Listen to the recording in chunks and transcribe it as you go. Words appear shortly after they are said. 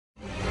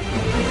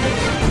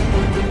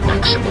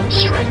Maximum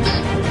strength.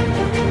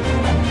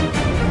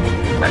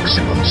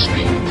 Maximum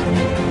speed.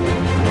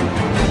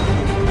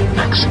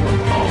 Maximum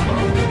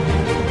armor.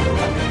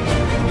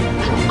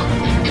 Clock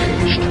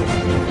engaged.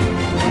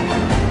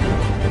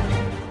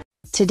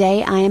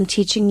 Today I am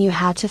teaching you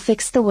how to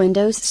fix the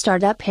Windows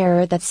startup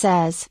error that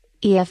says,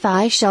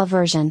 EFI Shell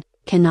version,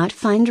 cannot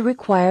find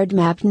required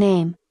map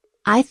name.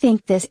 I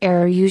think this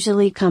error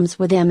usually comes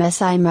with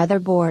MSI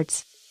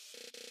motherboards.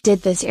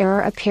 Did this error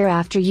appear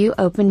after you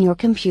open your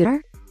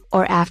computer?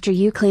 Or after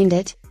you cleaned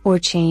it, or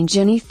change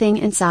anything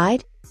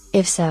inside?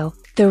 If so,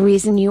 the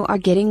reason you are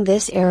getting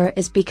this error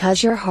is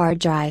because your hard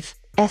drive,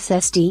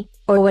 SSD,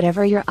 or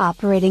whatever your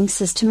operating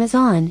system is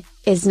on,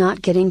 is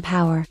not getting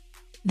power.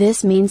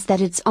 This means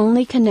that it's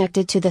only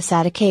connected to the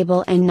SATA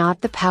cable and not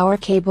the power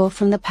cable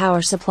from the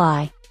power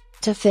supply.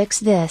 To fix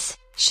this,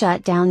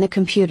 shut down the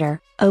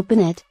computer, open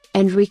it,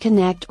 and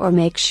reconnect or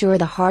make sure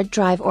the hard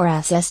drive or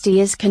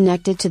SSD is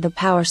connected to the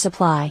power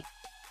supply.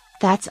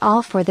 That's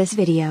all for this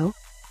video.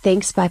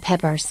 Thanks by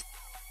Peppers.